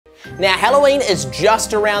Now, Halloween is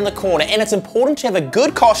just around the corner and it's important to have a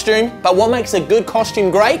good costume, but what makes a good costume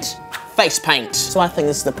great? Face paint. So I think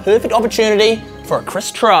this is the perfect opportunity for a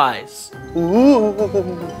Chris Tries. Ooh.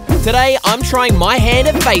 Today, I'm trying my hand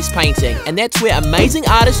at face painting, and that's where amazing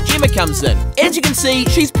artist Gemma comes in. As you can see,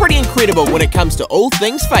 she's pretty incredible when it comes to all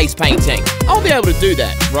things face painting. I'll be able to do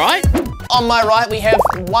that, right? On my right, we have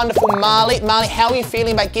wonderful Marley. Marley, how are you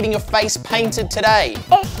feeling about getting your face painted today?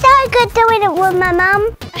 It's so good doing it with my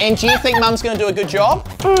mum. And do you think Mum's going to do a good job?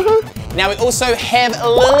 Mm-hmm. Now, we also have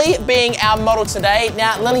Lily being our model today.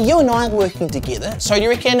 Now, Lily, you and I are working together, so you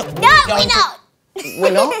reckon... No, we're not.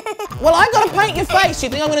 We're not? Well, I got to paint your face. You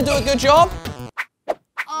think I'm going to do a good job?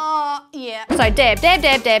 Yeah. So dab, dab, dab,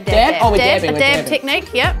 dab, dab, Dab? Oh, we're dab, dabbing, a we're dab dabbing.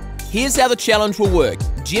 technique, yep. Here's how the challenge will work.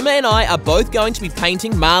 Gemma and I are both going to be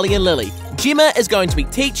painting Marley and Lily. Gemma is going to be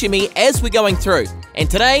teaching me as we're going through. And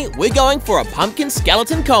today, we're going for a pumpkin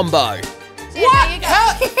skeleton combo. Yeah, there you go.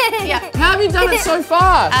 How have you done it so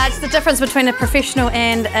far? It's the difference between a professional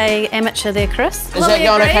and a amateur there, Chris. Is that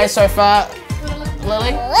going okay so far,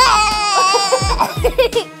 Lily?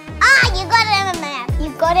 You got it in my mouth. You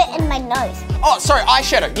got it in my nose. Oh, sorry,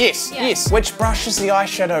 eyeshadow. Yes, yes. Which brush is the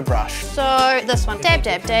eyeshadow brush? So this one, dab,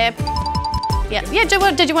 dab, dab. Yeah. Did you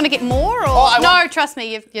want to get more or no? Trust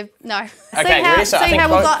me, you've no. Okay, ready? So see how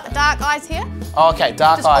we've got dark eyes here? Oh, okay,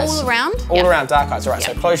 dark Just eyes. all around. All around dark eyes. All right.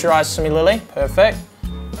 So close your eyes for me, Lily. Perfect.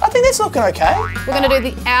 I think that's looking okay. We're going to do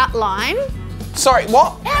the outline. Sorry,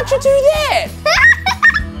 what? How'd you do that?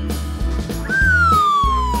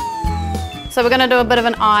 So we're going to do a bit of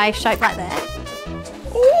an eye shape like that.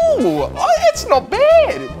 Ooh, it's not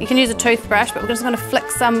bad. You can use a toothbrush, but we're just going to flick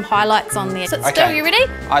some highlights on there. Sit still, you ready?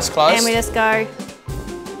 Eyes closed. And we just go.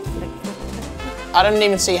 I didn't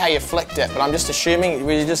even see how you flicked it, but I'm just assuming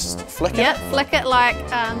you just flick it. Yep, flick it like.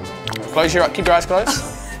 Close your eyes. Keep your eyes closed.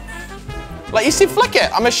 Like you said, flick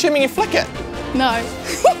it. I'm assuming you flick it. No.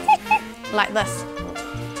 Like this.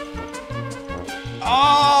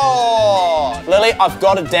 Oh, Lily, I've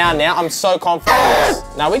got it down now. I'm so confident.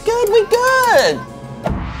 No, we're good. We're good.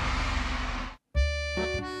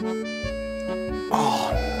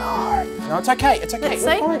 Oh no. No, it's okay. It's okay. Let's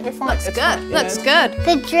see. We're fine. Looks It's good. fine. Looks good.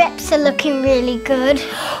 The drips are looking really good.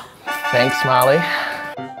 Thanks, Marley.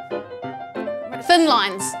 Thin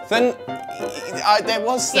lines. Thin. That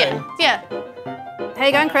was thin. Yeah. How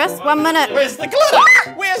you going, Chris? 1 minute. Where's the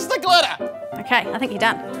glitter? Where's the glitter? Okay, I think you're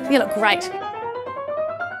done. You look great.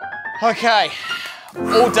 Okay,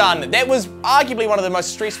 all done. That was arguably one of the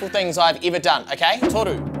most stressful things I've ever done, okay?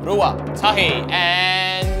 Toru, rua, tahi,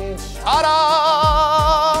 and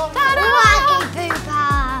ta-da!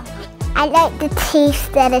 I like the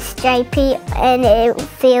teeth that are stripey and it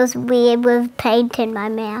feels weird with paint in my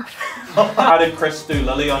mouth. How did Chris do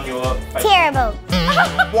Lily on your face? Terrible.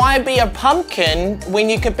 Why be a pumpkin when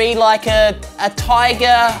you could be like a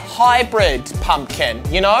tiger hybrid pumpkin,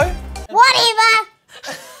 you know? Whatever.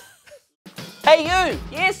 Hey you,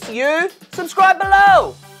 yes you, subscribe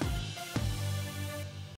below.